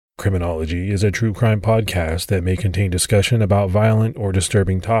Criminology is a true crime podcast that may contain discussion about violent or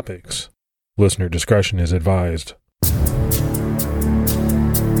disturbing topics. Listener discretion is advised.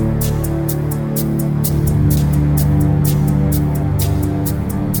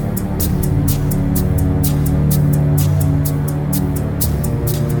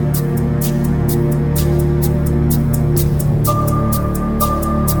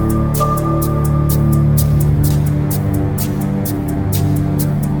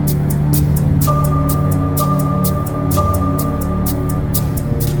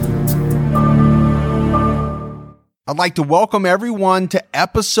 I'd like to welcome everyone to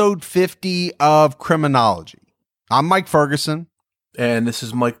episode 50 of Criminology. I'm Mike Ferguson. And this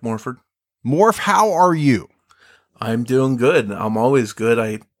is Mike Morford. Morph, how are you? I'm doing good. I'm always good.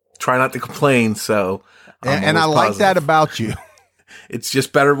 I try not to complain, so and I like that about you. It's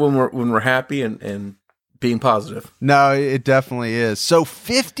just better when we're happy and being positive. No, it definitely is. So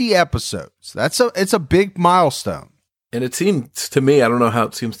 50 episodes. It's a big milestone. And it seems to me, I don't know how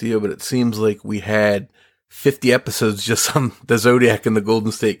it seems to you, but it seems like we had 50 episodes just on the Zodiac and the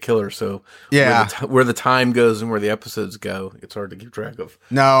Golden State Killer. So yeah, where the time goes and where the episodes go, it's hard to keep track of.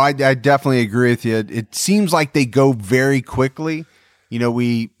 No, I definitely agree with you. It seems like they go very quickly. You know,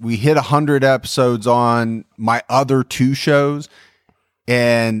 we hit 100 episodes on my other two shows,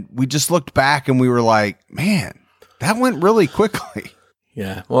 and we just looked back and we were like, man, that went really quickly.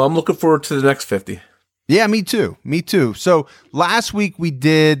 Yeah. Well, I'm looking forward to the next 50. Yeah, me too. Me too. So last week we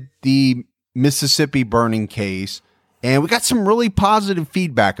did the Mississippi burning case, and we got some really positive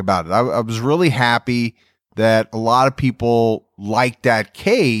feedback about it. I was really happy that a lot of people liked that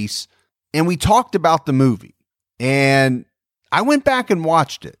case, and we talked about the movie, and I went back and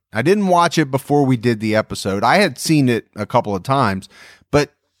watched it. I didn't watch it before we did the episode. I had seen it a couple of times,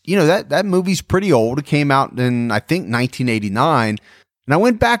 but you know, that movie's pretty old. It came out in, I think, 1989, and I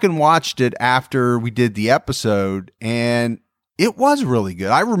went back and watched it after we did the episode, and it was really good.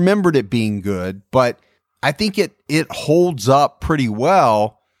 I remembered it being good, but I think it holds up pretty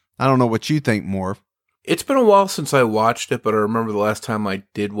well. I don't know what you think, Morph. It's been a while since I watched it, but I remember the last time I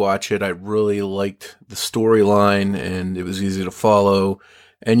did watch it, I really liked the storyline, and it was easy to follow.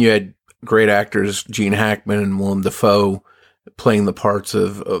 And you had great actors, Gene Hackman and Willem Dafoe, playing the parts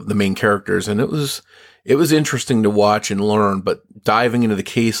of the main characters. And it was interesting to watch and learn, but diving into the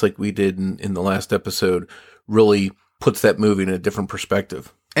case like we did in the last episode really puts that movie in a different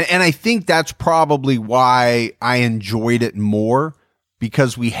perspective. And I think that's probably why I enjoyed it more,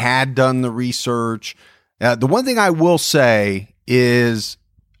 because we had done the research. The one thing I will say is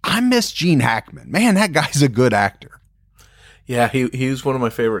I miss Gene Hackman. Man, that guy's a good actor. Yeah, he was one of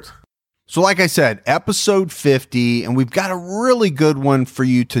my favorites. So like I said, episode 50, and we've got a really good one for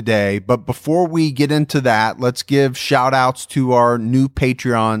you today. But before we get into that, let's give shout outs to our new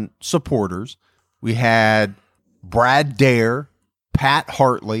Patreon supporters. We had Brad Dare, Pat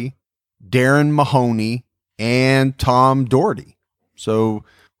Hartley, Darren Mahoney, and Tom Doherty. So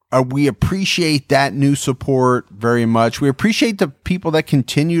we appreciate that new support very much. We appreciate the people that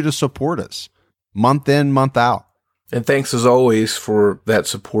continue to support us month in, month out. And thanks as always for that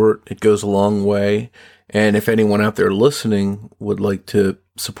support. It goes a long way. And if anyone out there listening would like to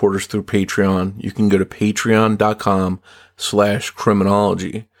support us through Patreon, you can go to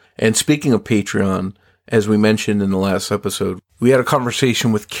patreon.com/criminology. And speaking of Patreon, as we mentioned in the last episode, we had a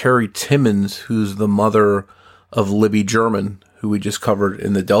conversation with Carrie Timmons, who's the mother of Libby German, who we just covered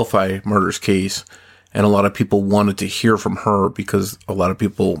in the Delphi murders case. And a lot of people wanted to hear from her because a lot of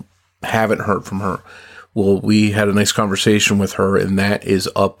people haven't heard from her. Well, we had a nice conversation with her, and that is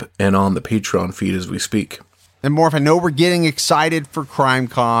up and on the Patreon feed as we speak. And Morph, I know we're getting excited for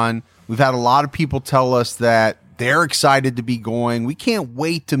CrimeCon. We've had a lot of people tell us that they're excited to be going. We can't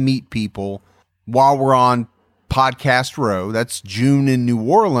wait to meet people while we're on Podcast Row. That's June in New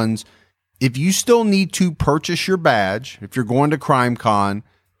Orleans. If you still need to purchase your badge, if you're going to CrimeCon,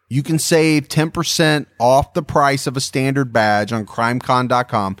 you can save 10% off the price of a standard badge on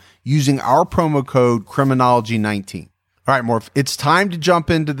crimecon.com using our promo code Criminology19. All right, Morph, it's time to jump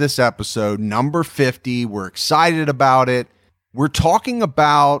into this episode, number 50. We're excited about it. We're talking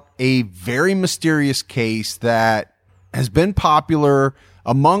about a very mysterious case that has been popular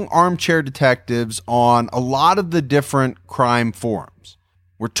among armchair detectives on a lot of the different crime forums.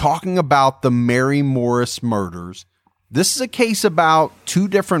 We're talking about the Mary Morris murders. This is a case about two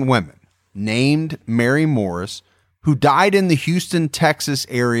different women named Mary Morris who died in the Houston, Texas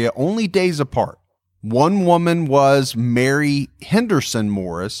area only days apart. One woman was Mary Henderson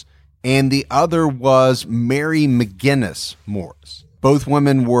Morris, and the other was Mary McGinnis Morris. Both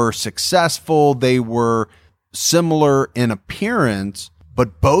women were successful. They were similar in appearance,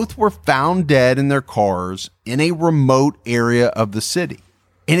 but both were found dead in their cars in a remote area of the city.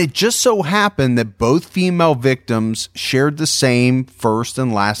 And it just so happened that both female victims shared the same first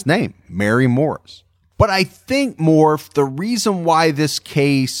and last name, Mary Morris. But I think, Morph, the reason why this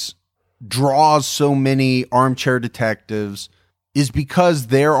case draws so many armchair detectives is because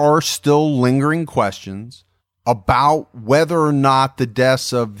there are still lingering questions about whether or not the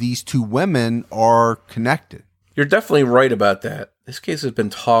deaths of these two women are connected. You're definitely right about that. This case has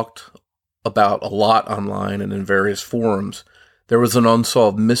been talked about a lot online and in various forums. There was an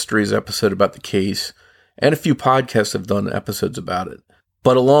Unsolved Mysteries episode about the case, and a few podcasts have done episodes about it.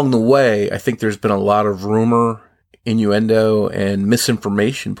 But along the way, I think there's been a lot of rumor, innuendo, and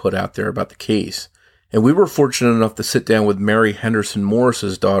misinformation put out there about the case. And we were fortunate enough to sit down with Mary Henderson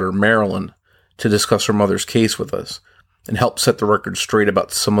Morris's daughter, Marilyn, to discuss her mother's case with us and help set the record straight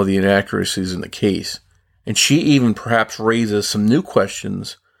about some of the inaccuracies in the case. And she even perhaps raises some new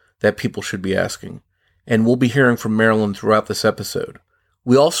questions that people should be asking. And we'll be hearing from Marilyn throughout this episode.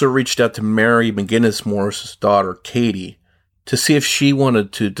 We also reached out to Mary McGinnis Morris's daughter, Katie, to see if she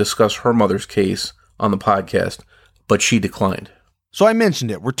wanted to discuss her mother's case on the podcast, but she declined. So I mentioned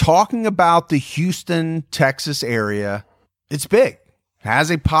it. We're talking about the Houston, Texas area. It's big. It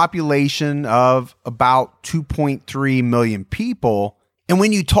has a population of about 2.3 million people. And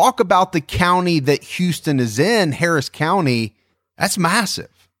when you talk about the county that Houston is in, Harris County, that's massive.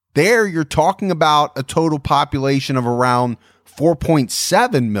 There, you're talking about a total population of around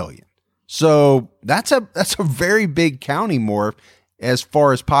 4.7 million. So that's a very big county, Morph, as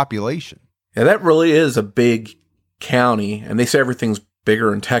far as population. Yeah, that really is a big county. And they say everything's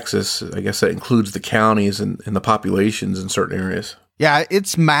bigger in Texas. I guess that includes the counties and the populations in certain areas. Yeah,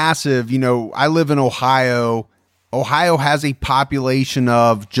 it's massive. You know, I live in Ohio. Ohio has a population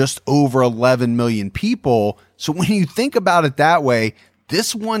of just over 11 million people. So when you think about it that way,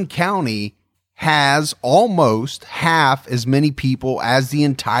 this one county has almost half as many people as the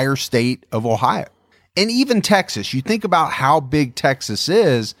entire state of Ohio. And even Texas, you think about how big Texas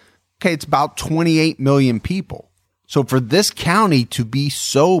is, okay, it's about 28 million people. So for this county to be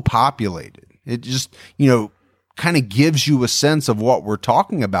so populated, it just, kind of gives you a sense of what we're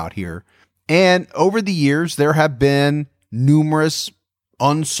talking about here. And over the years, there have been numerous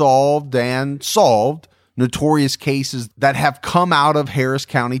unsolved and solved notorious cases that have come out of Harris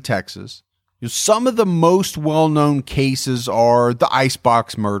County, Texas. Some of the most well-known cases are the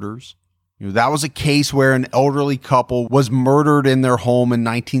Icebox murders. That was a case where an elderly couple was murdered in their home in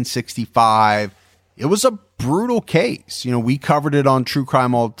 1965. It was a brutal case. We covered it on True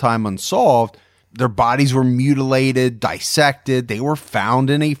Crime All the Time Unsolved. Their bodies were mutilated, dissected. They were found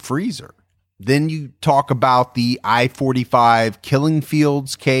in a freezer. Then you talk about the I-45 Killing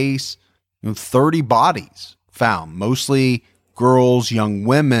Fields case. 30 bodies found, mostly girls, young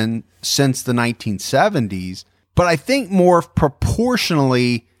women, since the 1970s. But I think more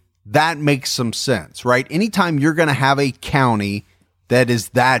proportionally, that makes some sense, right? Anytime you're going to have a county that is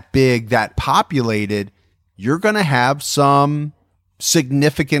that big, that populated, you're going to have some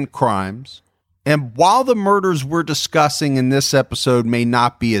significant crimes. And while the murders we're discussing in this episode may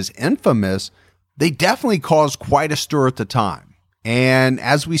not be as infamous, they definitely caused quite a stir at the time. And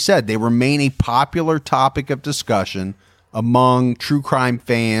as we said, they remain a popular topic of discussion among true crime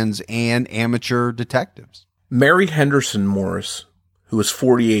fans and amateur detectives. Mary Henderson Morris, who was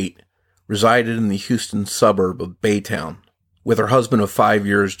 48, resided in the Houston suburb of Baytown with her husband of 5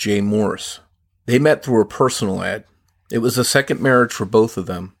 years, Jay Morris. They met through a personal ad. It was a second marriage for both of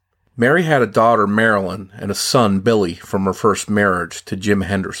them. Mary had a daughter, Marilyn, and a son, Billy, from her first marriage to Jim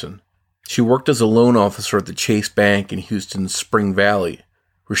Henderson. She worked as a loan officer at the Chase Bank in Houston's Spring Valley,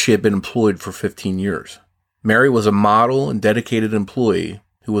 where she had been employed for 15 years. Mary was a model and dedicated employee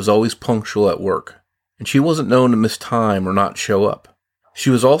who was always punctual at work, and she wasn't known to miss time or not show up. She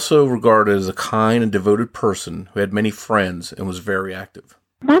was also regarded as a kind and devoted person who had many friends and was very active.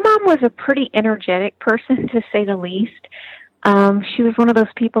 My mom was a pretty energetic person, to say the least. She was one of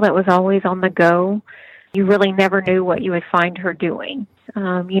those people that was always on the go. You really never knew what you would find her doing.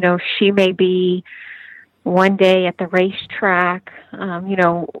 She may be one day at the racetrack,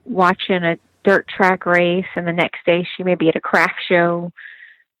 watching a dirt track race, and the next day she may be at a craft show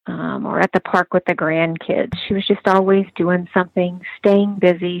or at the park with the grandkids. She was just always doing something, staying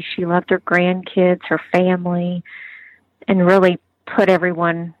busy. She loved her grandkids, her family, and really put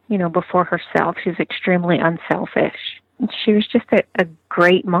everyone, before herself. She was extremely unselfish. She was just a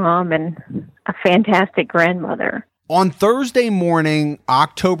great mom and a fantastic grandmother. On Thursday morning,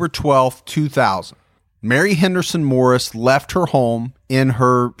 October 12th, 2000, Mary Henderson Morris left her home in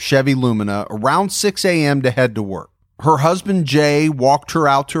her Chevy Lumina around 6 a.m. to head to work. Her husband, Jay, walked her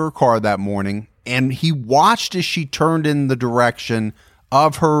out to her car that morning, and he watched as she turned in the direction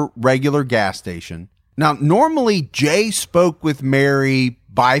of her regular gas station. Now, normally, Jay spoke with Mary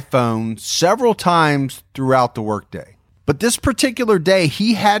by phone several times throughout the workday. But this particular day,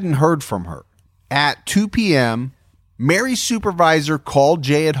 he hadn't heard from her. At 2 p.m., Mary's supervisor called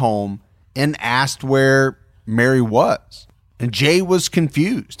Jay at home and asked where Mary was. And Jay was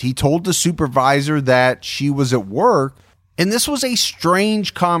confused. He told the supervisor that she was at work. And this was a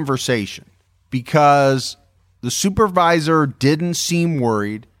strange conversation because the supervisor didn't seem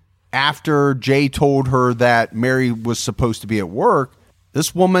worried. After Jay told her that Mary was supposed to be at work,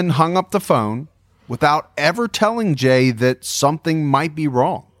 this woman hung up the phone without ever telling Jay that something might be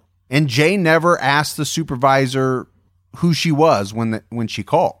wrong. And Jay never asked the supervisor who she was when she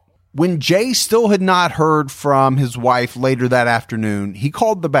called. When Jay still had not heard from his wife later that afternoon, he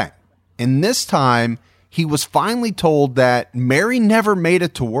called the bank. And this time, he was finally told that Mary never made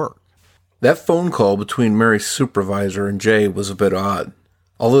it to work. That phone call between Mary's supervisor and Jay was a bit odd.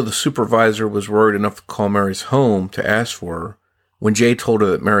 Although the supervisor was worried enough to call Mary's home to ask for her, when Jay told her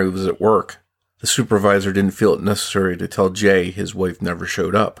that Mary was at work, the supervisor didn't feel it necessary to tell Jay his wife never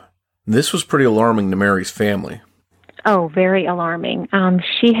showed up. This was pretty alarming to Mary's family. Oh, very alarming.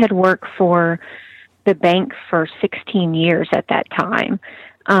 She had worked for the bank for 16 years at that time,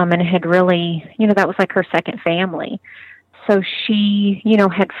 and had really, that was like her second family. So she,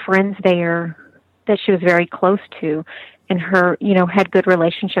 had friends there that she was very close to, and her, had good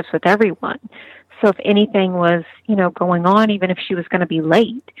relationships with everyone. So if anything was, going on, even if she was going to be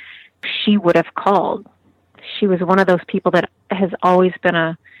late, she would have called. She was one of those people that has always been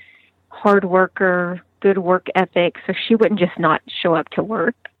a hard worker, good work ethic, so she wouldn't just not show up to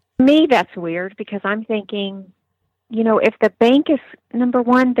work. To me, that's weird because I'm thinking, if the bank is, number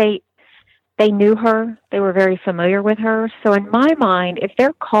one, they knew her, they were very familiar with her. So in my mind, if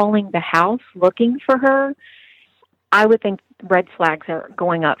they're calling the house looking for her, I would think red flags are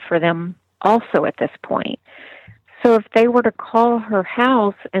going up for them also at this point. So if they were to call her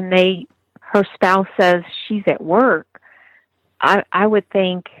house and her spouse says she's at work, I would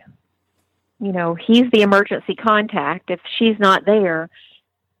think, he's the emergency contact. If she's not there,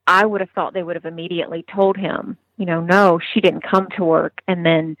 I would have thought they would have immediately told him, no, she didn't come to work, and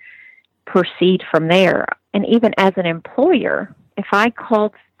then proceed from there. And even as an employer, if I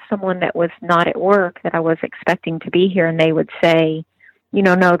called someone that was not at work that I was expecting to be here and they would say,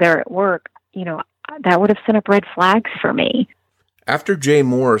 no, they're at work, that would have sent up red flags for me. After Jay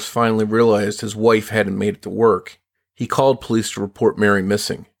Morris finally realized his wife hadn't made it to work, he called police to report Mary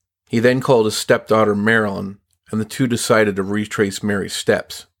missing. He then called his stepdaughter Marilyn, and the two decided to retrace Mary's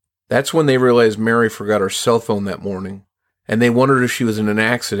steps. That's when they realized Mary forgot her cell phone that morning, and they wondered if she was in an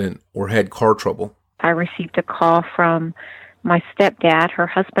accident or had car trouble. I received a call from my stepdad, her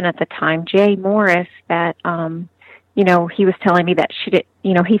husband at the time, Jay Morris, that, he was telling me that she did,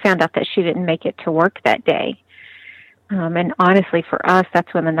 he found out that she didn't make it to work that day. And honestly, for us,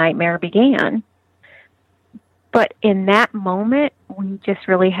 that's when the nightmare began. But in that moment, we just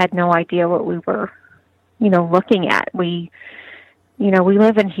really had no idea what we were, looking at. We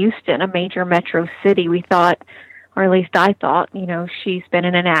live in Houston, a major metro city. We thought, or at least I thought, she's been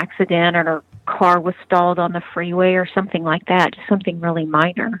in an accident or her car was stalled on the freeway or something like that, just something really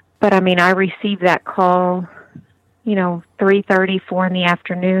minor. But I received that call, 3:30, 4 in the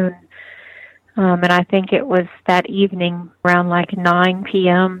afternoon. And I think it was that evening around like 9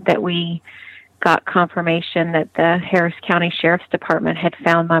 p.m. that we got confirmation that the Harris County Sheriff's Department had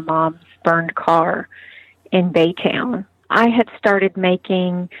found my mom's burned car in Baytown. I had started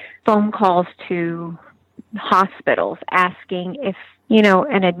making phone calls to hospitals asking if,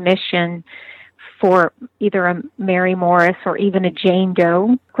 an admission for either a Mary Morris or even a Jane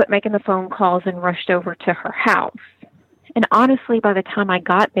Doe. Quit making the phone calls and rushed over to her house. And honestly, by the time I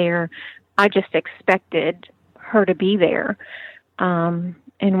got there, I just expected her to be there.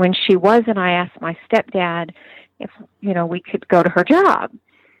 And when she wasn't, I asked my stepdad if, we could go to her job.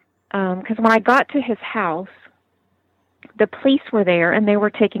 Because when I got to his house, the police were there and they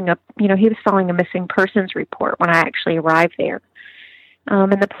were taking he was filing a missing persons report when I actually arrived there.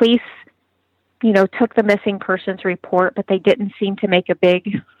 And the police, took the missing persons report, but they didn't seem to make a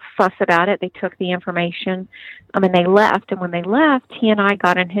big fuss about it. They took the information and they left. And when they left, he and I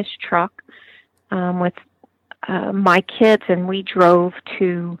got in his truck with my kids, and we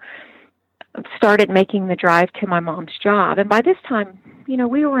started making the drive to my mom's job. And by this time,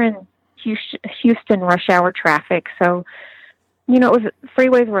 we were in Houston rush hour traffic. So,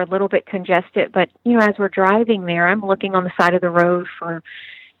 freeways were a little bit congested, but, as we're driving there, I'm looking on the side of the road for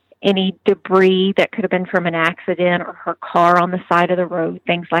any debris that could have been from an accident or her car on the side of the road,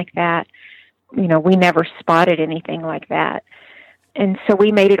 things like that. You know, we never spotted anything like that. And so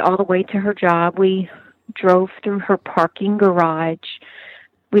we made it all the way to her job. We drove through her parking garage.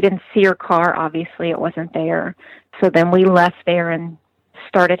 We didn't see her car. Obviously, it wasn't there. So then we left there and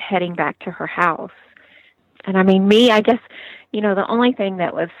started heading back to her house. And I mean, I guess, you know, the only thing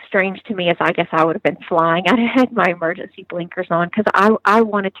that was strange to me is I guess I would have been flying. I'd have had my emergency blinkers on because I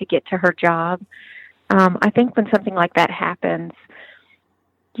wanted to get to her job. I think when something like that happens,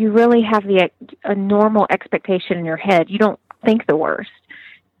 you really have a normal expectation in your head. You don't think the worst.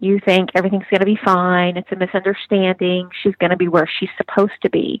 You think everything's going to be fine. It's a misunderstanding. She's going to be where she's supposed to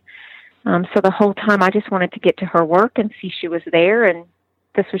be. So the whole time I just wanted to get to her work and see she was there, and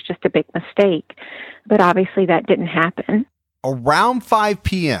this was just a big mistake. But obviously that didn't happen. Around 5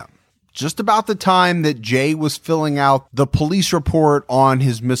 p.m., just about the time that Jay was filling out the police report on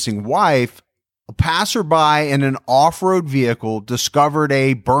his missing wife, a passerby in an off-road vehicle discovered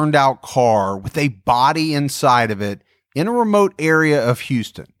a burned-out car with a body inside of it in a remote area of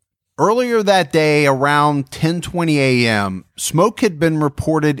Houston. Earlier that day, around 10:20 a.m., smoke had been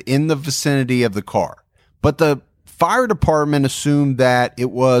reported in the vicinity of the car, but the fire department assumed that it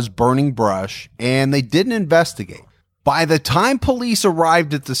was burning brush, and they didn't investigate. By the time police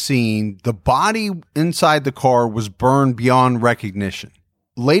arrived at the scene, the body inside the car was burned beyond recognition.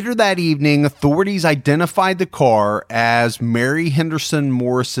 Later that evening, authorities identified the car as Mary Henderson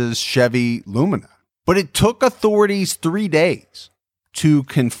Morris's Chevy Lumina. But it took authorities 3 days to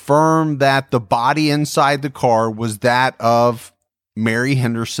confirm that the body inside the car was that of Mary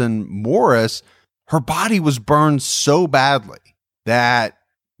Henderson Morris. Her body was burned so badly that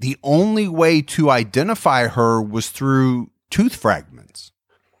the only way to identify her was through tooth fragments.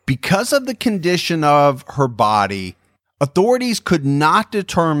 Because of the condition of her body, authorities could not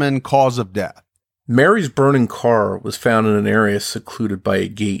determine cause of death. Mary's burning car was found in an area secluded by a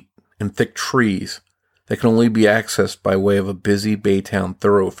gate and thick trees that can only be accessed by way of a busy Baytown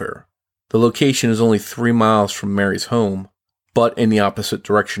thoroughfare. The location is only 3 miles from Mary's home, but in the opposite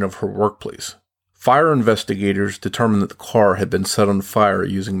direction of her workplace. Fire investigators determined that the car had been set on fire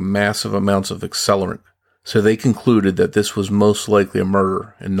using massive amounts of accelerant, so they concluded that this was most likely a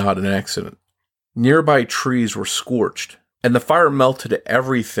murder and not an accident. Nearby trees were scorched, and the fire melted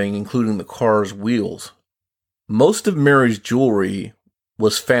everything, including the car's wheels. Most of Mary's jewelry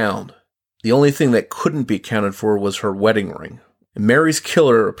was found. The only thing that couldn't be accounted for was her wedding ring. And Mary's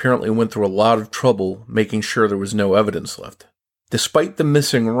killer apparently went through a lot of trouble making sure there was no evidence left. Despite the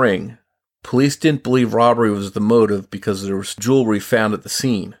missing ring, police didn't believe robbery was the motive because there was jewelry found at the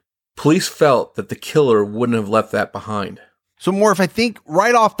scene. Police felt that the killer wouldn't have left that behind. So, Morph, I think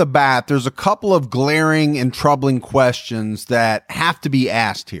right off the bat, there's a couple of glaring and troubling questions that have to be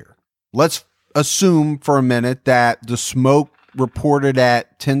asked here. Let's assume for a minute that the smoke reported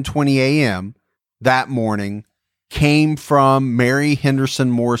at 10:20 a.m. that morning came from Mary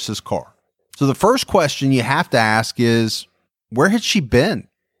Henderson Morris's car. So the first question you have to ask is, where had she been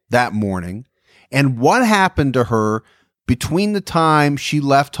that morning? And what happened to her between the time she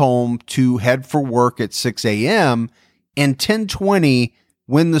left home to head for work at 6 a.m. and 10:20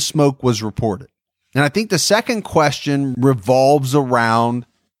 when the smoke was reported? And I think the second question revolves around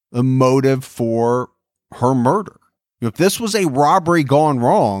the motive for her murder. If this was a robbery gone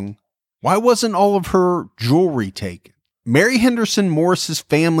wrong, why wasn't all of her jewelry taken? Mary Henderson Morris's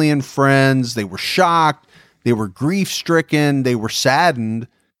family and friends, they were shocked, they were grief-stricken, they were saddened.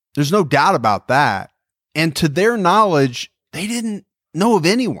 There's no doubt about that. And to their knowledge, they didn't know of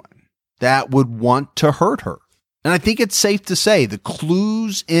anyone that would want to hurt her. And I think it's safe to say the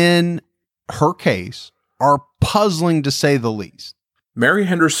clues in her case are puzzling to say the least. Mary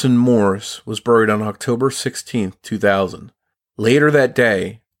Henderson Morris was buried on October 16, 2000. Later that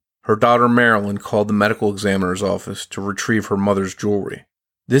day, her daughter Marilyn called the medical examiner's office to retrieve her mother's jewelry.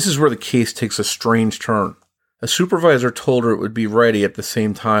 This is where the case takes a strange turn. A supervisor told her it would be ready at the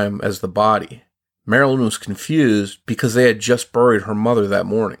same time as the body. Marilyn was confused because they had just buried her mother that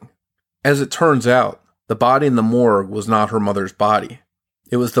morning. As it turns out, the body in the morgue was not her mother's body.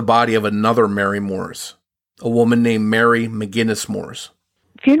 It was the body of another Mary Morris, a woman named Mary McGinnis Morris.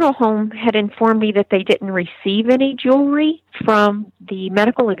 Funeral home had informed me that they didn't receive any jewelry from the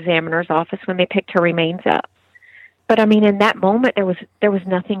medical examiner's office when they picked her remains up. But I mean, in that moment, there was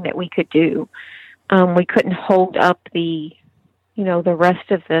nothing that we could do. We couldn't hold up the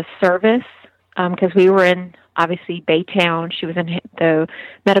rest of the service because we were in obviously Baytown. She was the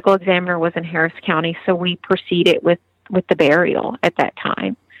medical examiner was in Harris County, so we proceeded with the burial at that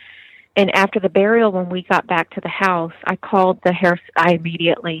time. And after the burial, when we got back to the house, I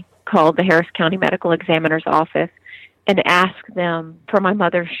immediately called the Harris County Medical Examiner's office and asked them for my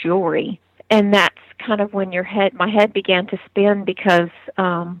mother's jewelry. And that's kind of when my head began to spin, because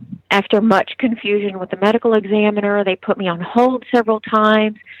after much confusion with the medical examiner, they put me on hold several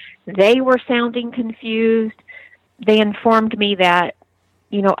times. They were sounding confused. They informed me that,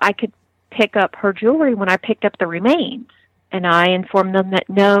 I could pick up her jewelry when I picked up the remains. And I informed them that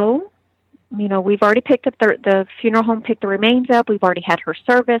no, we've already picked up the funeral home, picked the remains up. We've already had her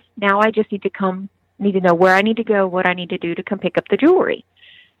service. Now I just need to know where I need to go, what I need to do to come pick up the jewelry.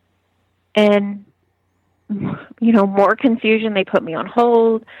 And, more confusion. They put me on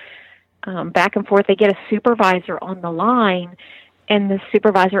hold, back and forth. They get a supervisor on the line, and the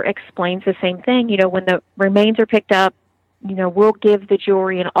supervisor explains the same thing. When the remains are picked up, we'll give the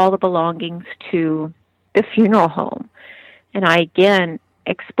jewelry and all the belongings to the funeral home. And I, again,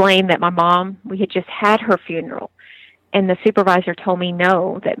 explained that my mom, we had just had her funeral. And the supervisor told me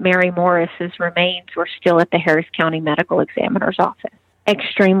no, that Mary Morris's remains were still at the Harris County Medical Examiner's office.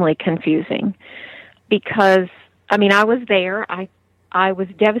 Extremely confusing, because, I was there. I was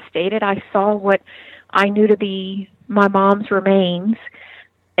devastated. I saw what I knew to be my mom's remains.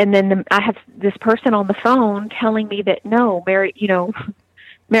 And then I have this person on the phone telling me that no,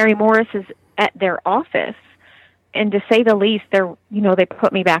 Mary Morris is at their office. And to say the least, they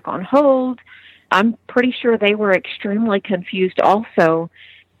put me back on hold. I'm pretty sure they were extremely confused also.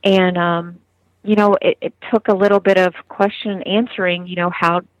 And, it took a little bit of question answering,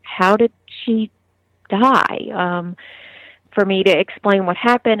 how did she die? For me to explain what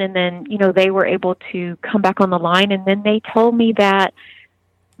happened. And then, they were able to come back on the line. And then they told me that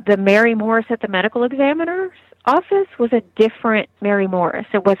the Mary Morris at the medical examiner's office was a different Mary Morris.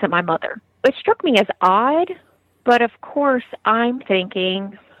 It wasn't my mother. It struck me as odd. But of course, I'm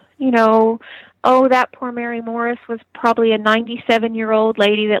thinking, that poor Mary Morris was probably a 97-year-old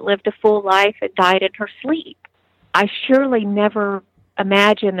lady that lived a full life and died in her sleep. I surely never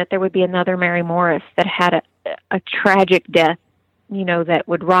imagined that there would be another Mary Morris that had a tragic death, that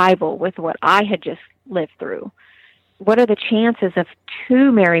would rival with what I had just lived through. What are the chances of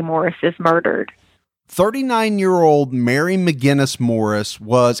two Mary Morrises murdered? 39-year-old Mary McGinnis Morris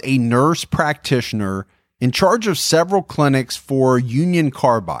was a nurse practitioner in charge of several clinics for Union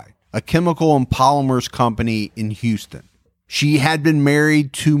Carbide, a chemical and polymers company in Houston. She had been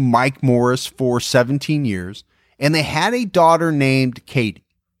married to Mike Morris for 17 years, and they had a daughter named Katie.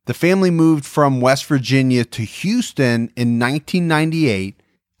 The family moved from West Virginia to Houston in 1998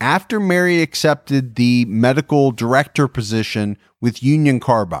 after Mary accepted the medical director position with Union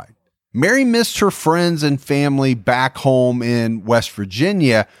Carbide. Mary missed her friends and family back home in West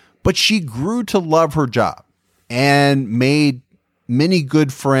Virginia, but she grew to love her job and made many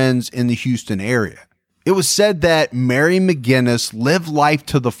good friends in the Houston area. It was said that Mary McGinnis lived life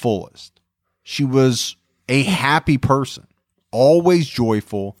to the fullest. She was a happy person, always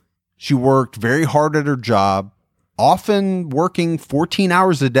joyful. She worked very hard at her job, often working 14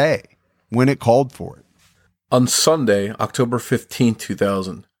 hours a day when it called for it. On Sunday, October 15,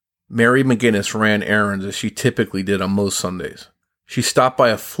 2000, Mary McGinnis ran errands as she typically did on most Sundays. She stopped by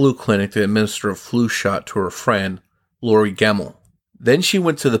a flu clinic to administer a flu shot to her friend, Lori Gemmel. Then she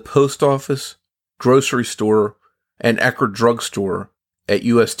went to the post office, grocery store, and Eckerd drugstore at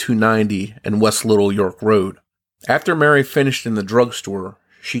US 290 and West Little York Road. After Mary finished in the drugstore,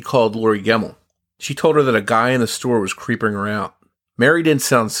 she called Lori Gemmel. She told her that a guy in the store was creeping her out. Mary didn't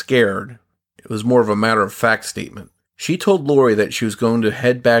sound scared. It was more of a matter-of-fact statement. She told Lori that she was going to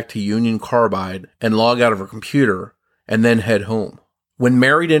head back to Union Carbide and log out of her computer and then head home. When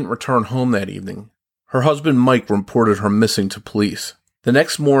Mary didn't return home that evening, her husband Mike reported her missing to police. The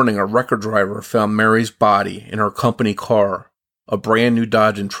next morning, a record driver found Mary's body in her company car, a brand new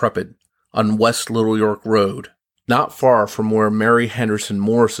Dodge Intrepid, on West Little York Road, not far from where Mary Henderson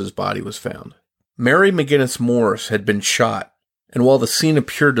Morris's body was found. Mary McGinnis Morris had been shot, and while the scene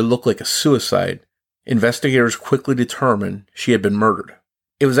appeared to look like a suicide, investigators quickly determined she had been murdered.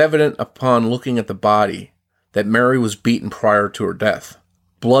 It was evident upon looking at the body that Mary was beaten prior to her death.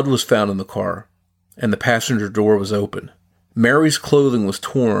 Blood was found in the car, and the passenger door was open. Mary's clothing was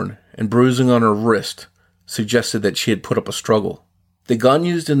torn, and bruising on her wrist suggested that she had put up a struggle. The gun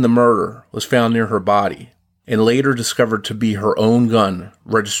used in the murder was found near her body, and later discovered to be her own gun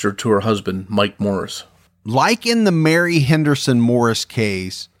registered to her husband, Mike Morris. Like in the Mary Henderson Morris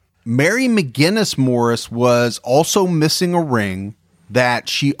case, Mary McGinnis Morris was also missing a ring that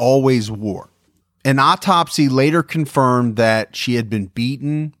she always wore. An autopsy later confirmed that she had been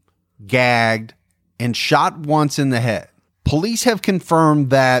beaten, gagged, and shot once in the head. police have confirmed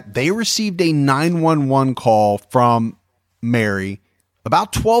that they received a 911 call from Mary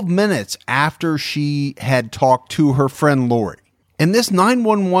about 12 minutes after she had talked to her friend Lori. And this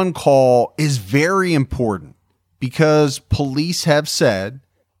 911 call is very important because police have said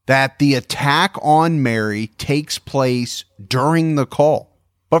that the attack on Mary takes place during the call.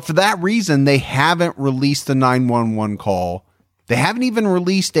 But for that reason, they haven't released the 911 call. They haven't even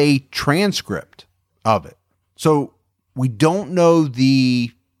released a transcript of it. So we don't know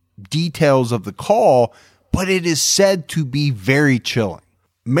the details of the call, but it is said to be very chilling.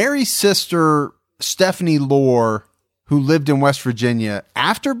 Mary's sister, Stephanie Lohr, who lived in West Virginia,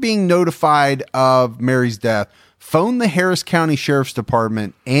 after being notified of Mary's death, phoned the Harris County Sheriff's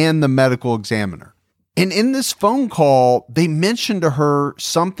Department and the medical examiner. And in this phone call, they mentioned to her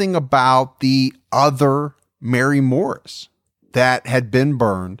something about the other Mary Morris that had been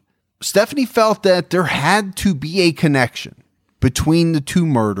burned. Stephanie felt that there had to be a connection between the two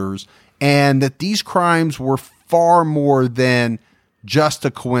murders and that these crimes were far more than just a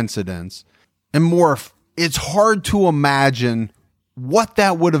coincidence. And more, it's hard to imagine what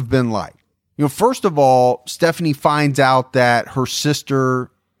that would have been like. You know, first of all, Stephanie finds out that her sister,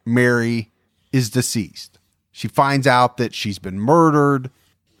 Mary, is deceased. She finds out that she's been murdered.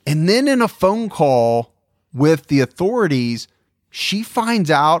 And then in a phone call with the authorities, she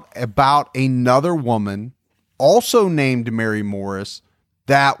finds out about another woman, also named Mary Morris,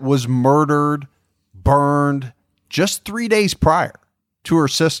 that was murdered, burned just 3 days prior to her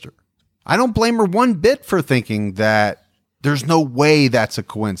sister. I don't blame her one bit for thinking that there's no way that's a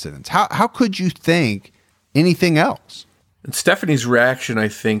coincidence. How could you think anything else? And Stephanie's reaction, I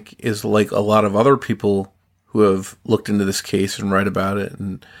think, is like a lot of other people who have looked into this case and write about it,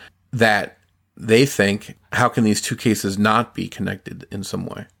 and that they think, how can these two cases not be connected in some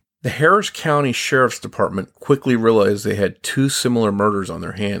way? The Harris County Sheriff's Department quickly realized they had two similar murders on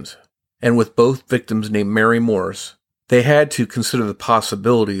their hands. And with both victims named Mary Morris, they had to consider the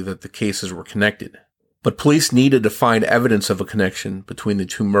possibility that the cases were connected. But police needed to find evidence of a connection between the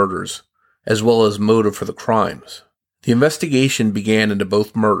two murders, as well as motive for the crimes. The investigation began into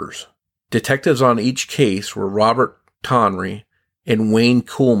both murders. Detectives on each case were Robert Tonry and Wayne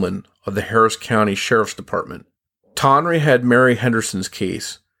Kuhlman of the Harris County Sheriff's Department. Tonry had Mary Henderson's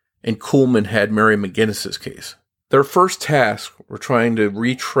case, and Kuhlman had Mary McGinnis's case. Their first task were trying to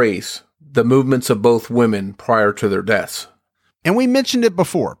retrace the movements of both women prior to their deaths. And we mentioned it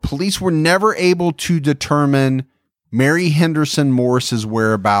before. Police were never able to determine Mary Henderson Morris's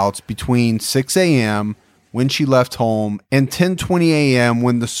whereabouts between 6 a.m. when she left home and 10:20 a.m.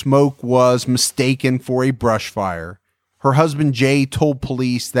 when the smoke was mistaken for a brush fire. Her husband Jay told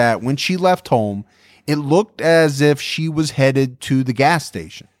police that when she left home, it looked as if she was headed to the gas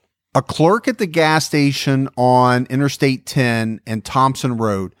station. A clerk at the gas station on Interstate 10 and Thompson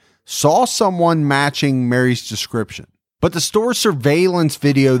Road saw someone matching Mary's description. But the store's surveillance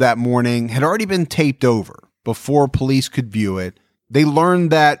video that morning had already been taped over before police could view it. They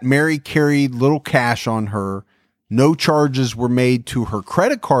learned that Mary carried little cash on her. No charges were made to her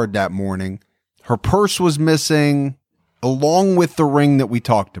credit card that morning. Her purse was missing, along with the ring that we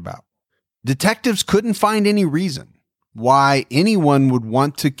talked about. Detectives couldn't find any reason why anyone would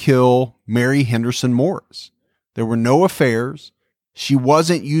want to kill Mary Henderson Morris. There were no affairs. She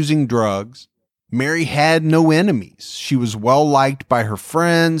wasn't using drugs. Mary had no enemies. She was well liked by her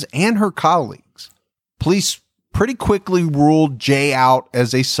friends and her colleagues. Police pretty quickly ruled Jay out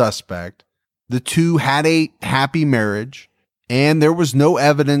as a suspect. The two had a happy marriage, and there was no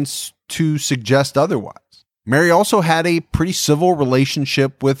evidence to suggest otherwise. Mary also had a pretty civil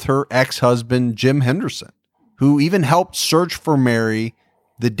relationship with her ex-husband, Jim Henderson, who even helped search for Mary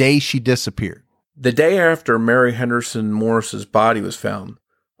the day she disappeared. The day after Mary Henderson Morris's body was found,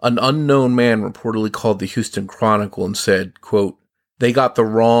 an unknown man reportedly called the Houston Chronicle and said, quote, "They got the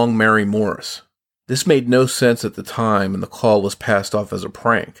wrong Mary Morris." This made no sense at the time, and the call was passed off as a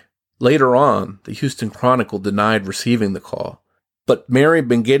prank. Later on, the Houston Chronicle denied receiving the call, but Mary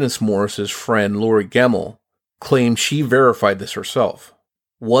McGinnis Morris's friend, Lori Gemmel, claimed she verified this herself.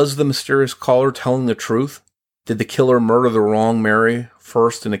 Was the mysterious caller telling the truth? Did the killer murder the wrong Mary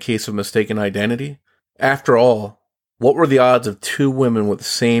first in a case of mistaken identity? After all, what were the odds of two women with the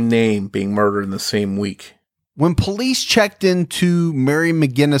same name being murdered in the same week? When police checked into Mary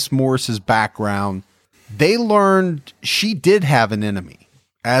McGinnis Morris's background, they learned she did have an enemy,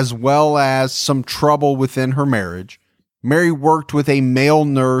 as well as some trouble within her marriage. Mary worked with a male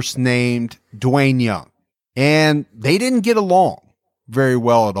nurse named Dwayne Young, and they didn't get along very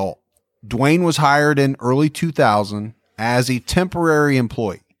well at all. Dwayne was hired in early 2000 as a temporary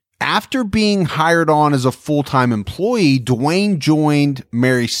employee. After being hired on as a full-time employee, Dwayne joined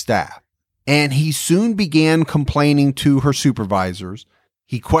Mary's staff, and he soon began complaining to her supervisors.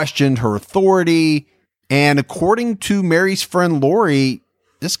 He questioned her authority, and according to Mary's friend Lori,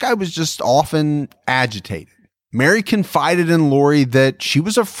 this guy was just often agitated. Mary confided in Lori that she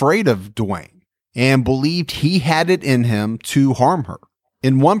was afraid of Dwayne and believed he had it in him to harm her.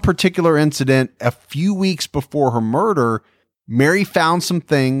 In one particular incident, a few weeks before her murder, Mary found some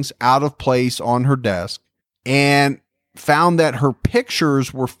things out of place on her desk and found that her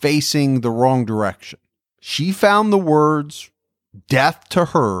pictures were facing the wrong direction. She found the words "death to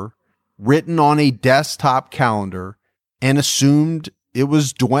her" written on a desktop calendar and assumed it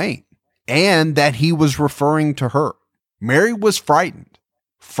was Dwayne and that he was referring to her. Mary was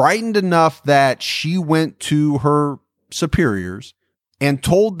frightened enough that she went to her superiors and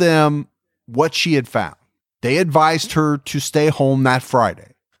told them what she had found. They advised her to stay home that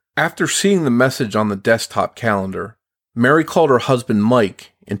Friday. After seeing the message on the desktop calendar, Mary called her husband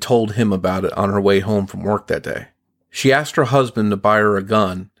Mike and told him about it on her way home from work that day. She asked her husband to buy her a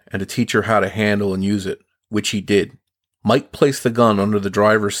gun and to teach her how to handle and use it, which he did. Mike placed the gun under the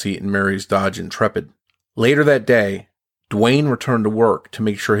driver's seat in Mary's Dodge Intrepid. Later that day, Dwayne returned to work to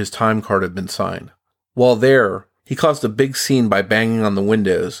make sure his time card had been signed. While there, he caused a big scene by banging on the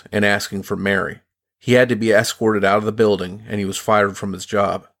windows and asking for Mary. He had to be escorted out of the building, and he was fired from his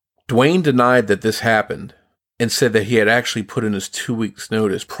job. Dwayne denied that this happened and said that he had actually put in his 2 weeks'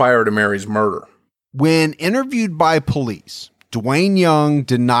 notice prior to Mary's murder. When interviewed by police, Dwayne Young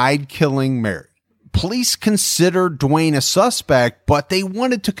denied killing Mary. Police considered Dwayne a suspect, but they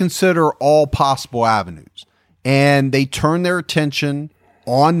wanted to consider all possible avenues, and they turned their attention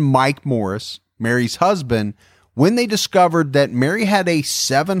on Mike Morris, Mary's husband, when they discovered that Mary had a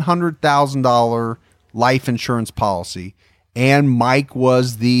 $700,000 life insurance policy and Mike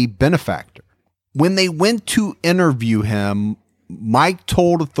was the benefactor. When they went to interview him, Mike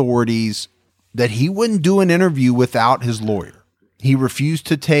told authorities that he wouldn't do an interview without his lawyer. He refused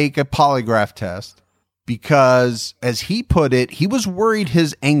to take a polygraph test because, as he put it, he was worried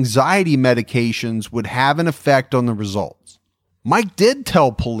his anxiety medications would have an effect on the results. Mike did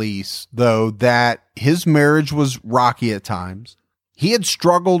tell police, though, that his marriage was rocky at times. He had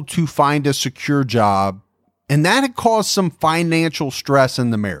struggled to find a secure job, and that had caused some financial stress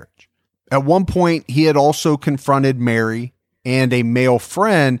in the marriage. At one point, he had also confronted Mary and a male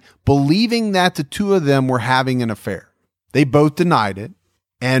friend, believing that the two of them were having an affair. They both denied it,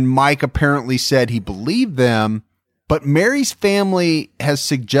 and Mike apparently said he believed them, but Mary's family has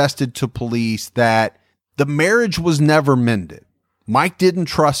suggested to police that the marriage was never mended. Mike didn't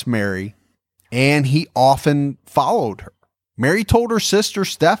trust Mary, and he often followed her. Mary told her sister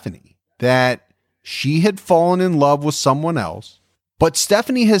Stephanie that she had fallen in love with someone else, but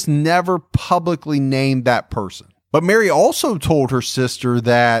Stephanie has never publicly named that person. But Mary also told her sister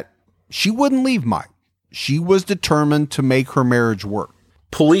that she wouldn't leave Mike. She was determined to make her marriage work.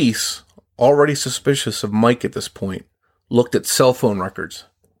 Police, already suspicious of Mike at this point, looked at cell phone records.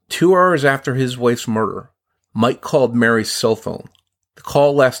 2 hours after his wife's murder, Mike called Mary's cell phone. The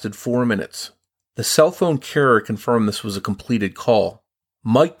call lasted 4 minutes. The cell phone carrier confirmed this was a completed call.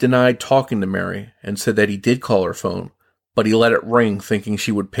 Mike denied talking to Mary and said that he did call her phone, but he let it ring thinking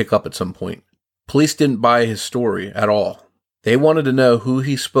she would pick up at some point. Police didn't buy his story at all. They wanted to know who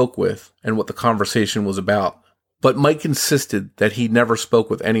he spoke with and what the conversation was about, but Mike insisted that he never spoke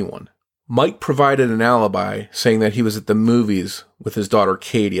with anyone. Mike provided an alibi, saying that he was at the movies with his daughter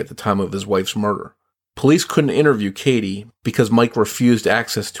Katie at the time of his wife's murder. Police couldn't interview Katie because Mike refused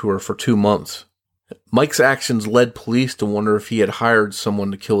access to her for 2 months. Mike's actions led police to wonder if he had hired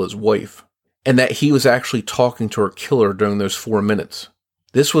someone to kill his wife, and that he was actually talking to her killer during those 4 minutes.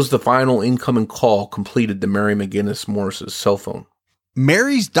 This was the final incoming call completed to Mary McGinnis Morris's cell phone.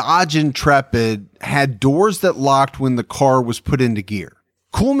 Mary's Dodge Intrepid had doors that locked when the car was put into gear.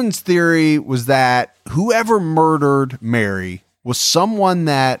 Kuhlman's theory was that whoever murdered Mary was someone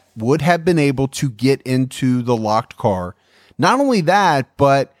that would have been able to get into the locked car. Not only that,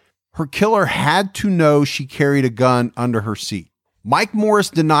 but her killer had to know she carried a gun under her seat. Mike Morris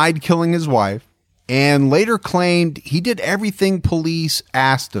denied killing his wife and later claimed he did everything police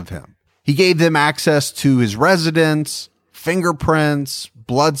asked of him. He gave them access to his residence, fingerprints,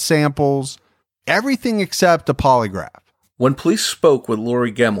 blood samples, everything except a polygraph. When police spoke with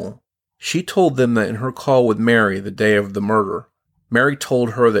Lori Gemmel, she told them that in her call with Mary the day of the murder, Mary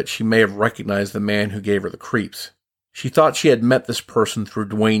told her that she may have recognized the man who gave her the creeps. She thought she had met this person through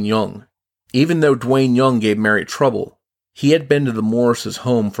Dwayne Young. Even though Dwayne Young gave Mary trouble, he had been to the Morrises'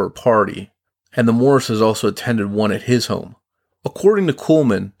 home for a party, and the Morrises also attended one at his home. According to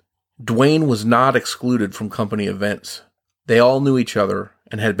Kuhlman, Dwayne was not excluded from company events. They all knew each other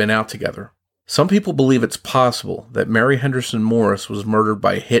and had been out together. Some people believe it's possible that Mary Henderson Morris was murdered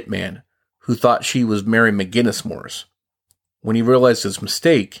by a hitman who thought she was Mary McGinnis Morris. When he realized his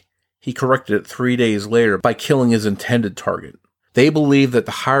mistake, he corrected it 3 days later by killing his intended target. They believe that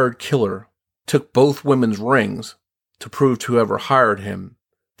the hired killer took both women's rings to prove to whoever hired him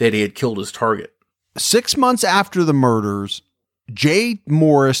that he had killed his target. 6 months after the murders, Jay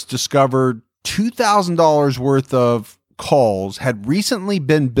Morris discovered $2,000 worth of calls had recently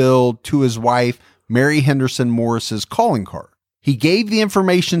been billed to his wife, Mary Henderson Morris's calling card. He gave the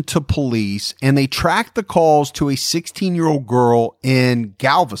information to police, and they tracked the calls to a 16-year-old girl in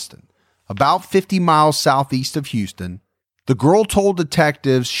Galveston, about 50 miles southeast of Houston. The girl told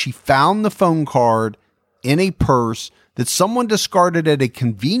detectives she found the phone card in a purse that someone discarded at a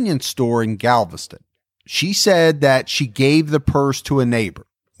convenience store in Galveston. She said that she gave the purse to a neighbor.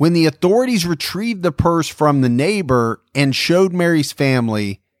 When the authorities retrieved the purse from the neighbor and showed Mary's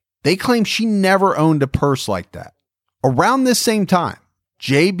family, they claimed she never owned a purse like that. Around this same time,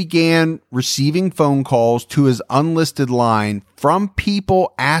 Jay began receiving phone calls to his unlisted line from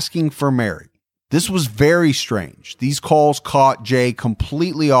people asking for Mary. This was very strange. These calls caught Jay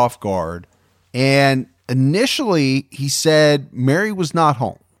completely off guard, and initially he said Mary was not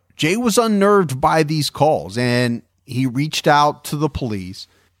home. Jay was unnerved by these calls, and he reached out to the police.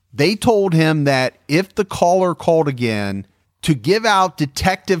 They told him that if the caller called again, to give out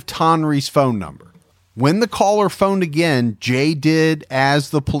Detective Tonry's phone number. When the caller phoned again, Jay did as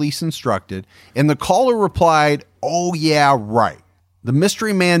the police instructed, and the caller replied, "Oh yeah, right." The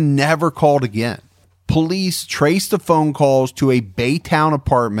mystery man never called again. Police traced the phone calls to a Baytown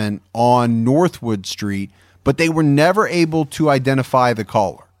apartment on Northwood Street, but they were never able to identify the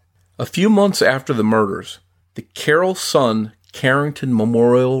caller. A few months after the murders, the Carroll Sun Carrington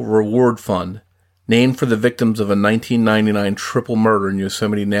Memorial Reward Fund, named for the victims of a 1999 triple murder in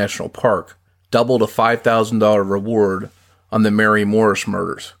Yosemite National Park, doubled a $5,000 reward on the Mary Morris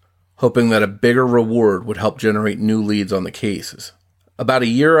murders, hoping that a bigger reward would help generate new leads on the cases. About a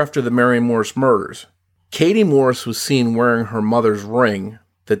year after the Mary Morris murders, Katie Morris was seen wearing her mother's ring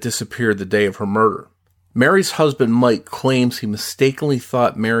that disappeared the day of her murder. Mary's husband Mike claims he mistakenly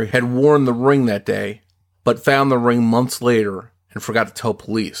thought Mary had worn the ring that day, but found the ring months later and forgot to tell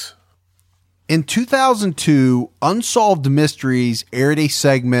police. In 2002, Unsolved Mysteries aired a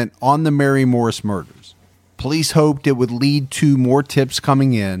segment on the Mary Morris murders. Police hoped it would lead to more tips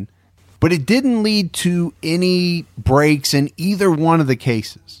coming in, but it didn't lead to any breaks in either one of the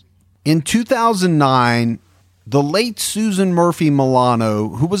cases. In 2009, the late Susan Murphy Milano,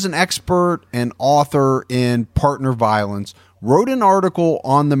 who was an expert and author in partner violence, wrote an article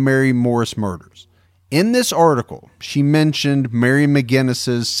on the Mary Morris murders. In this article, she mentioned Mary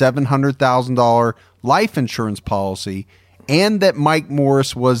McGinnis's $700,000 life insurance policy and that Mike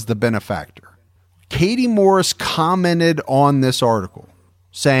Morris was the benefactor. Katie Morris commented on this article,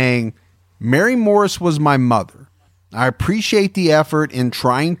 saying, "Mary Morris was my mother. I appreciate the effort in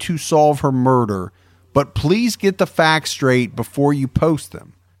trying to solve her murder, but please get the facts straight before you post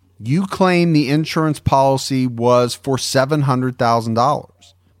them. You claim the insurance policy was for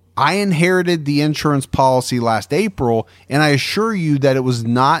 $700,000. I inherited the insurance policy last April, and I assure you that it was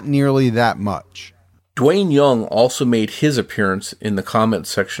not nearly that much." Dwayne Young also made his appearance in the comments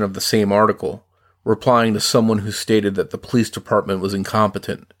section of the same article, replying to someone who stated that the police department was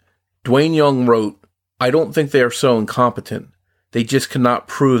incompetent. Dwayne Young wrote, "I don't think they are so incompetent. They just cannot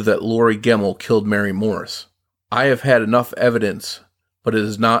prove that Lori Gemmell killed Mary Morris. I have had enough evidence, but it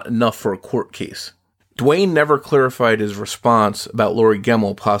is not enough for a court case." Dwayne never clarified his response about Lori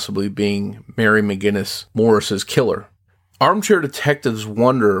Gemmell possibly being Mary McGinnis Morris's killer. Armchair detectives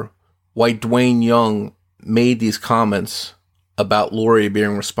wonder why Dwayne Young made these comments about Lori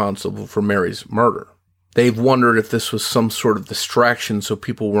being responsible for Mary's murder. They've wondered if this was some sort of distraction so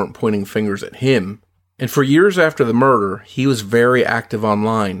people weren't pointing fingers at him. And for years after the murder, he was very active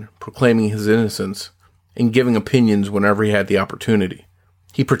online, proclaiming his innocence and giving opinions whenever he had the opportunity.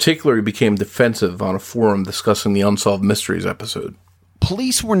 He particularly became defensive on a forum discussing the Unsolved Mysteries episode.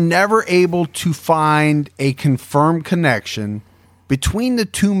 Police were never able to find a confirmed connection between the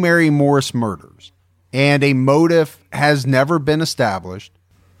two Mary Morris murders, and a motive has never been established.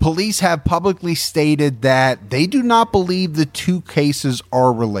 Police have publicly stated that they do not believe the two cases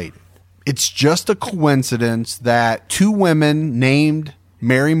are related. It's just a coincidence that two women named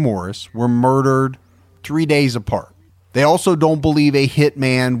Mary Morris were murdered 3 days apart. They also don't believe a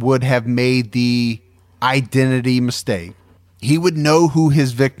hitman would have made the identity mistake. He would know who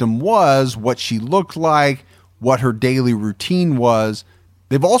his victim was, what she looked like, what her daily routine was,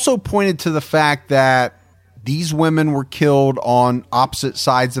 They've also pointed to the fact that these women were killed on opposite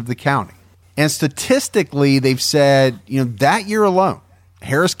sides of the county. And statistically, they've said, that year alone,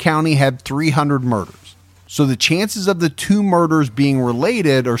 Harris County had 300 murders. So the chances of the two murders being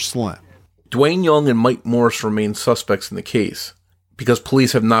related are slim. Dwayne Young and Mike Morris remain suspects in the case because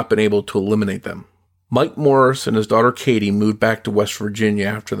police have not been able to eliminate them. Mike Morris and his daughter Katie moved back to West Virginia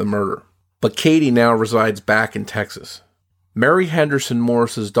after the murder, but Katie now resides back in Texas. Mary Henderson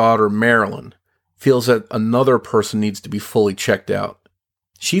Morris's daughter, Marilyn, feels that another person needs to be fully checked out.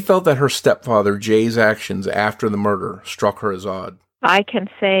 She felt that her stepfather, Jay's actions after the murder struck her as odd. I can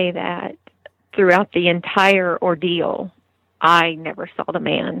say that throughout the entire ordeal, I never saw the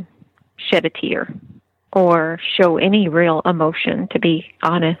man shed a tear or show any real emotion, to be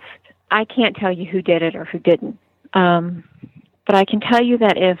honest. I can't tell you who did it or who didn't. But I can tell you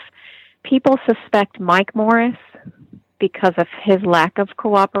that if people suspect Mike Morris because of his lack of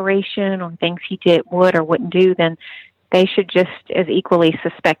cooperation or things he would or wouldn't do, then they should just as equally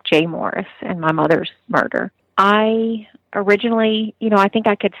suspect Jay Morris and my mother's murder. I originally, I think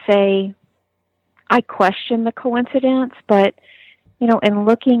I could say I questioned the coincidence, but, in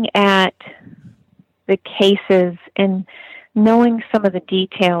looking at the cases and knowing some of the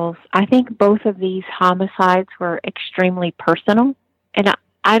details, I think both of these homicides were extremely personal. And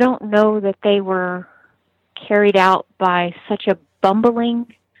I don't know that they were carried out by such a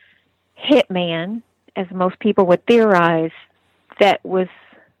bumbling hitman, as most people would theorize, that was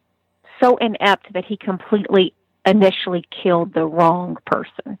so inept that he completely initially killed the wrong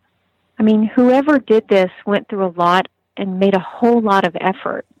person. I mean, whoever did this went through a lot and made a whole lot of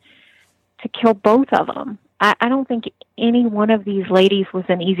effort to kill both of them. I don't think any one of these ladies was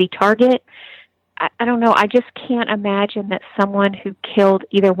an easy target. I don't know. I just can't imagine that someone who killed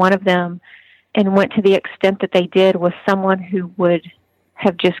either one of them and went to the extent that they did was someone who would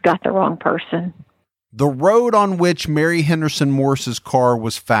have just got the wrong person. The road on which Mary Henderson Morris's car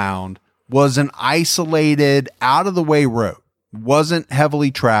was found was an isolated, out-of-the-way road. Wasn't heavily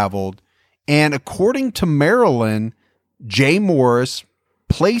traveled. And according to Marilyn, Jay Morris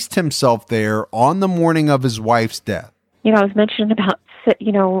placed himself there on the morning of his wife's death. I was mentioning about,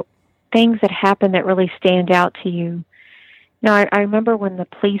 things that happen that really stand out to you. Now, I remember when the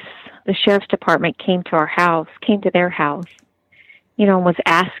sheriff's department came to their house, and was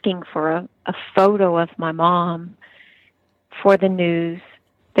asking for a photo of my mom for the news.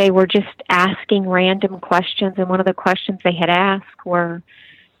 They were just asking random questions, and one of the questions they had asked were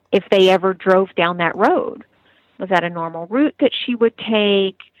if they ever drove down that road. Was that a normal route that she would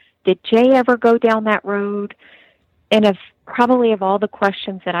take? Did Jay ever go down that road? And probably of all the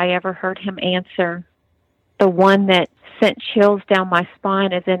questions that I ever heard him answer, the one that sent chills down my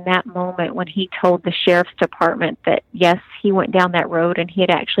spine is in that moment when he told the sheriff's department that, yes, he went down that road and he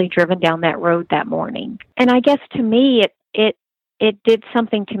had actually driven down that road that morning. And I guess to me, it did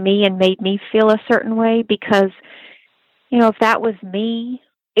something to me and made me feel a certain way because, if that was me,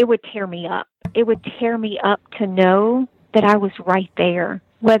 it would tear me up. It would tear me up to know that I was right there,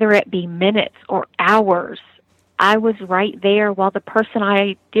 whether it be minutes or hours. I was right there while the person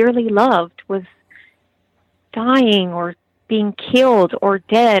I dearly loved was dying or being killed or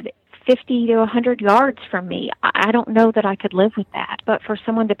dead 50 to 100 yards from me. I don't know that I could live with that. But for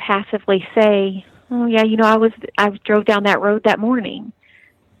someone to passively say, oh yeah, I drove down that road that morning,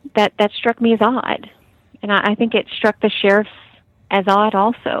 that struck me as odd. And I think it struck the sheriff as odd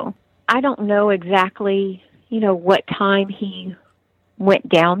also. I don't know exactly, what time he went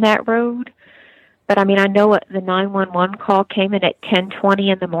down that road. But I know the 911 call came in at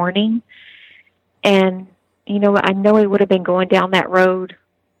 10:20 in the morning. And I know he would have been going down that road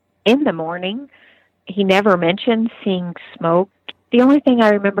in the morning. He never mentioned seeing smoke. The only thing I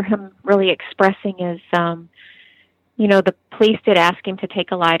remember him really expressing is, the police did ask him to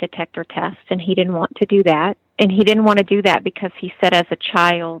take a lie detector test, and he didn't want to do that. And he didn't want to do that because he said as a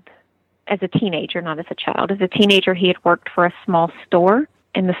teenager, he had worked for a small store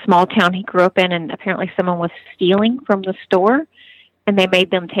in the small town he grew up in, and apparently someone was stealing from the store. And they made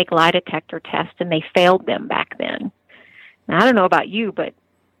them take lie detector tests, and they failed them back then. Now, I don't know about you, but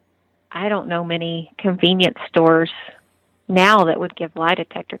I don't know many convenience stores now that would give lie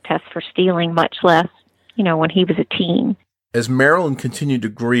detector tests for stealing, much less, when he was a teen. As Marilyn continued to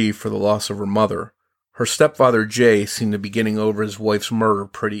grieve for the loss of her mother, her stepfather Jay seemed to be getting over his wife's murder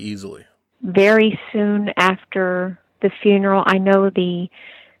pretty easily. Very soon after the funeral, I know the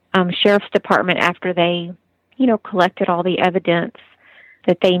sheriff's department, after they, collected all the evidence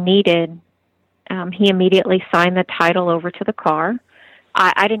that they needed, he immediately signed the title over to the car.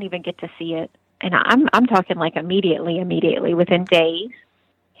 I didn't even get to see it. And I'm talking like immediately, within days.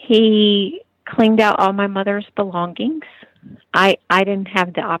 He cleaned out all my mother's belongings. I didn't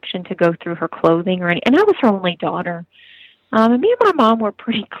have the option to go through her clothing or any, and I was her only daughter. And me and my mom were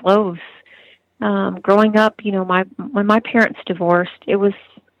pretty close. Growing up, when my parents divorced, it was,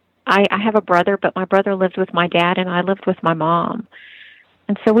 I have a brother, but my brother lived with my dad and I lived with my mom.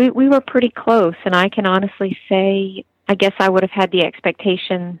 And so we were pretty close, and I can honestly say, I guess I would have had the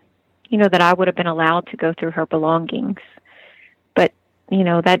expectation, that I would have been allowed to go through her belongings. But,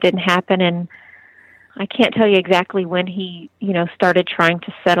 that didn't happen, and I can't tell you exactly when he, started trying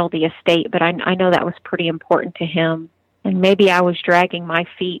to settle the estate, but I know that was pretty important to him. And maybe I was dragging my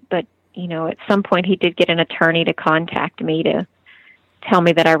feet, but, at some point he did get an attorney to contact me to tell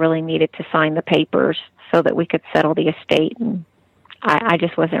me that I really needed to sign the papers so that we could settle the estate, and I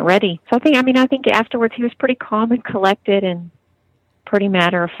just wasn't ready. So I think afterwards he was pretty calm and collected and pretty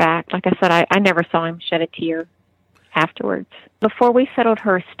matter of fact. Like I said, I never saw him shed a tear afterwards. Before we settled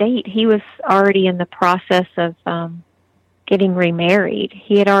her estate, he was already in the process of getting remarried.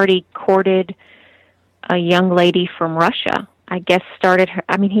 He had already courted a young lady from Russia. I guess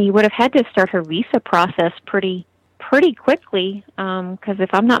he would have had to start her visa process pretty quickly, because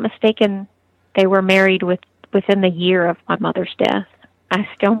if I'm not mistaken, they were married within the year of my mother's death. I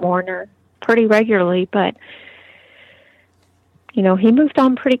still mourn her pretty regularly, but, he moved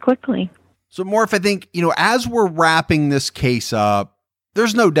on pretty quickly. So, Morph, I think, as we're wrapping this case up,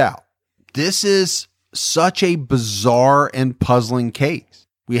 there's no doubt this is such a bizarre and puzzling case.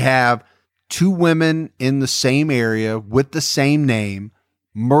 We have two women in the same area with the same name,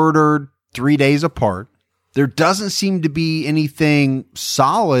 murdered 3 days apart. There doesn't seem to be anything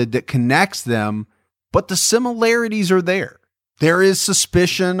solid that connects them, but the similarities are there. There is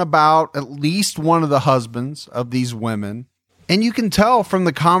suspicion about at least one of the husbands of these women. And you can tell from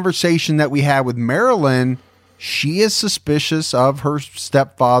the conversation that we had with Marilyn, she is suspicious of her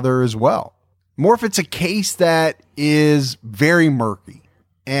stepfather as well. Morph, it's a case that is very murky.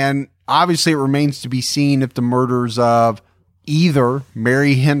 And obviously it remains to be seen if the murders of either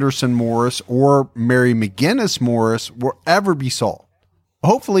Mary Henderson Morris or Mary McGinnis Morris will ever be solved.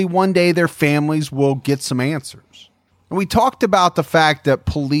 Hopefully one day their families will get some answers. And we talked about the fact that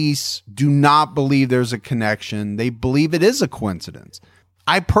police do not believe there's a connection. They believe it is a coincidence.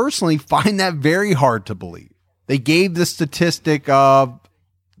 I personally find that very hard to believe. They gave the statistic of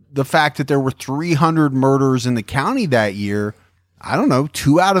the fact that there were 300 murders in the county that year. I don't know,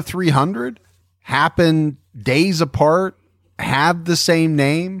 2 out of 300 happened days apart, have the same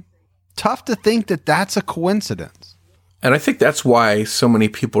name. Tough to think that that's a coincidence. And I think that's why so many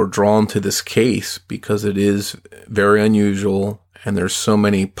people are drawn to this case, because it is very unusual and there's so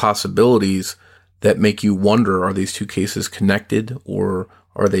many possibilities that make you wonder, are these two cases connected or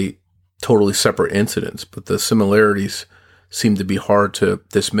are they totally separate incidents? But the similarities seem to be hard to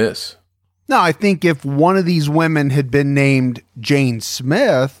dismiss. No, I think if one of these women had been named Jane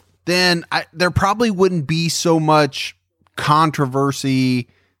Smith, then there probably wouldn't be so much controversy,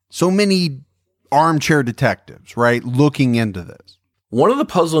 so many armchair detectives, right, looking into this. One of the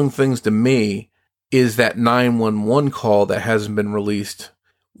puzzling things to me is that 911 call that hasn't been released.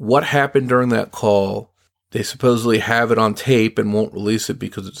 What happened during that call? They supposedly have it on tape and won't release it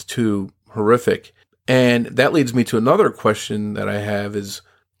because it's too horrific. And that leads me to another question that I have is,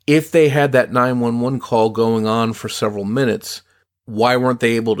 if they had that 911 call going on for several minutes, why weren't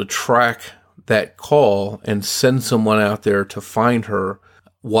they able to track that call and send someone out there to find her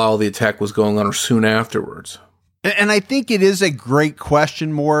while the attack was going on or soon afterwards? And I think it is a great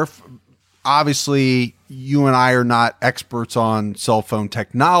question, Morph. Obviously, you and I are not experts on cell phone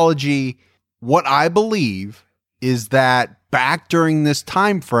technology. What I believe is that back during this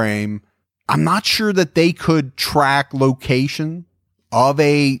time frame, I'm not sure that they could track location of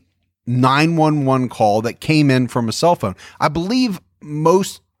a 911 call that came in from a cell phone. I believe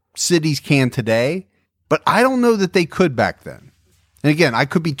most cities can today, but I don't know that they could back then. And again, I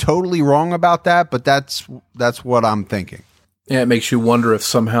could be totally wrong about that, but that's what I'm thinking. Yeah, it makes you wonder if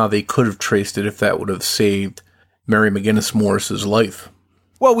somehow they could have traced it, if that would have saved Mary McGinnis Morris's life.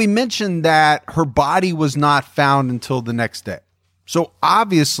 Well, we mentioned that her body was not found until the next day. So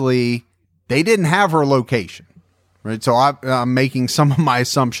obviously, they didn't have her location, right? So I'm making some of my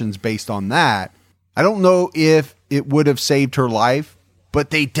assumptions based on that. I don't know if it would have saved her life,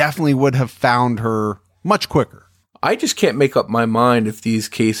 but they definitely would have found her much quicker. I just can't make up my mind if these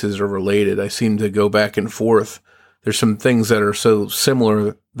cases are related. I seem to go back and forth. There's some things that are so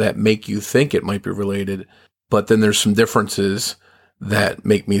similar that make you think it might be related, but then there's some differences that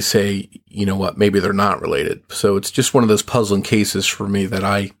make me say, you know what, maybe they're not related. So it's just one of those puzzling cases for me that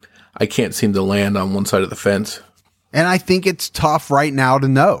I can't seem to land on one side of the fence. And I think it's tough right now to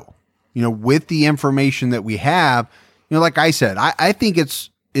know, with the information that we have, like I said, I think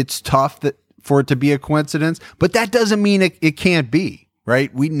it's tough for it to be a coincidence, but that doesn't mean it can't be,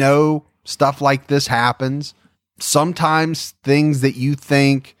 right? We know stuff like this happens. Sometimes things that you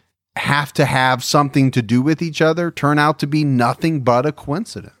think have to have something to do with each other turn out to be nothing but a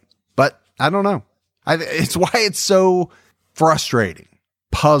coincidence. But I don't know. It's why it's so frustrating,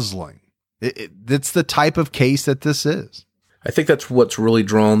 puzzling. It's the type of case that this is. I think that's what's really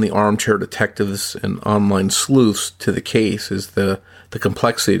drawn the armchair detectives and online sleuths to the case is the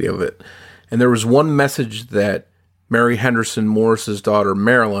complexity of it. And there was one message that Mary Henderson Morris's daughter,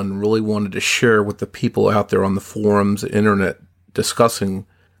 Marilyn, really wanted to share with the people out there on the forums, the internet, discussing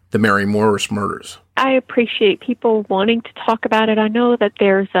the Mary Morris murders. I appreciate people wanting to talk about it. I know that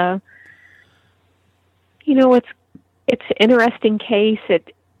there's it's an interesting case.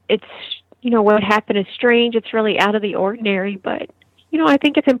 It's what happened is strange. It's really out of the ordinary, but, I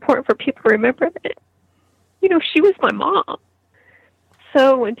think it's important for people to remember that, she was my mom.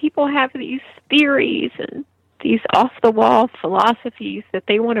 So when people have these theories and these off-the-wall philosophies that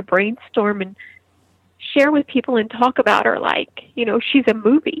they want to brainstorm and share with people and talk about her like, she's a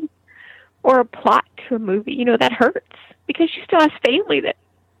movie or a plot to a movie, that hurts because she still has family that,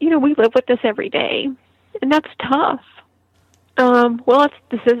 we live with this every day, and that's tough.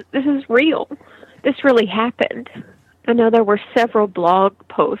 This is real. This really happened. I know there were several blog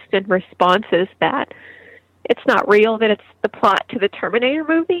posts and responses that it's not real, that it's the plot to the Terminator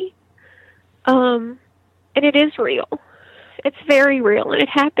movie. And it is real. It's very real. And it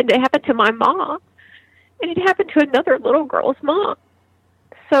happened. It happened to my mom. And it happened to another little girl's mom.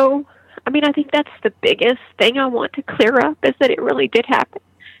 So, I think that's the biggest thing I want to clear up is that it really did happen.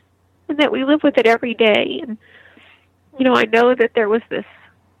 And that we live with it every day. And I know that there was this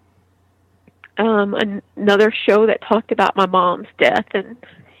another show that talked about my mom's death and,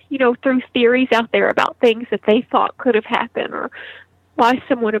 threw theories out there about things that they thought could have happened or why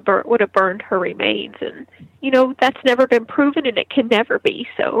someone would have burned her remains. And, that's never been proven and it can never be.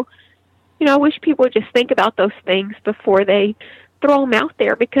 So, I wish people would just think about those things before they throw them out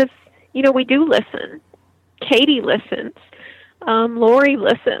there because, we do listen. Katie listens. Lori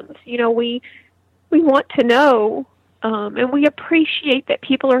listens. We want to know. And we appreciate that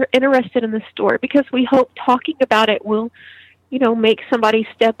people are interested in the story because we hope talking about it will, make somebody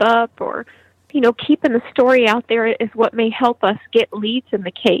step up or, keeping the story out there is what may help us get leads in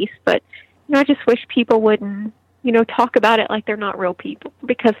the case. But, I just wish people wouldn't, talk about it like they're not real people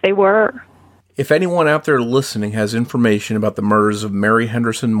because they were. If anyone out there listening has information about the murders of Mary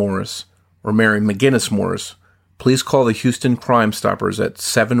Henderson Morris or Mary McGinnis Morris, please call the Houston Crime Stoppers at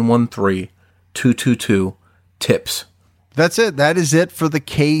 713-222-TIPS. That's it. That is it for the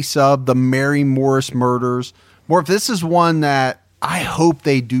case of the Mary Morris murders. Morph, this is one that I hope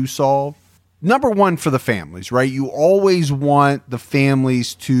they do solve. Number one, for the families, right? You always want the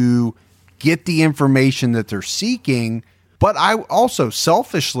families to get the information that they're seeking. But I also,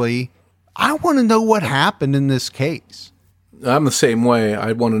 selfishly, I want to know what happened in this case. I'm the same way.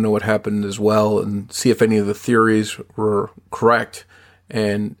 I want to know what happened as well and see if any of the theories were correct.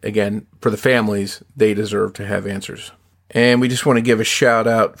 And again, for the families, they deserve to have answers. And we just want to give a shout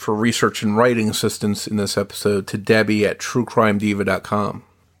out for research and writing assistance in this episode to Debbie at truecrimediva.com.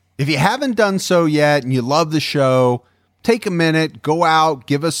 If you haven't done so yet and you love the show, take a minute, go out,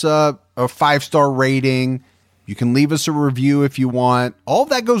 give us a 5-star rating. You can leave us a review if you want. All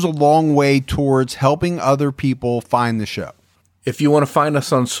that goes a long way towards helping other people find the show. If you want to find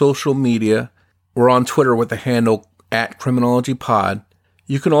us on social media, we're on Twitter with the handle @CriminologyPod.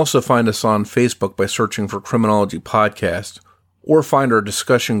 You can also find us on Facebook by searching for Criminology Podcast, or find our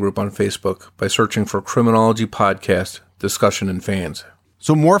discussion group on Facebook by searching for Criminology Podcast Discussion and Fans.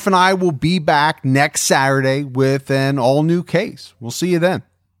 So Morph and I will be back next Saturday with an all-new case. We'll see you then.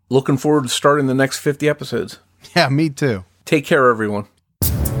 Looking forward to starting the next 50 episodes. Yeah, me too. Take care, everyone.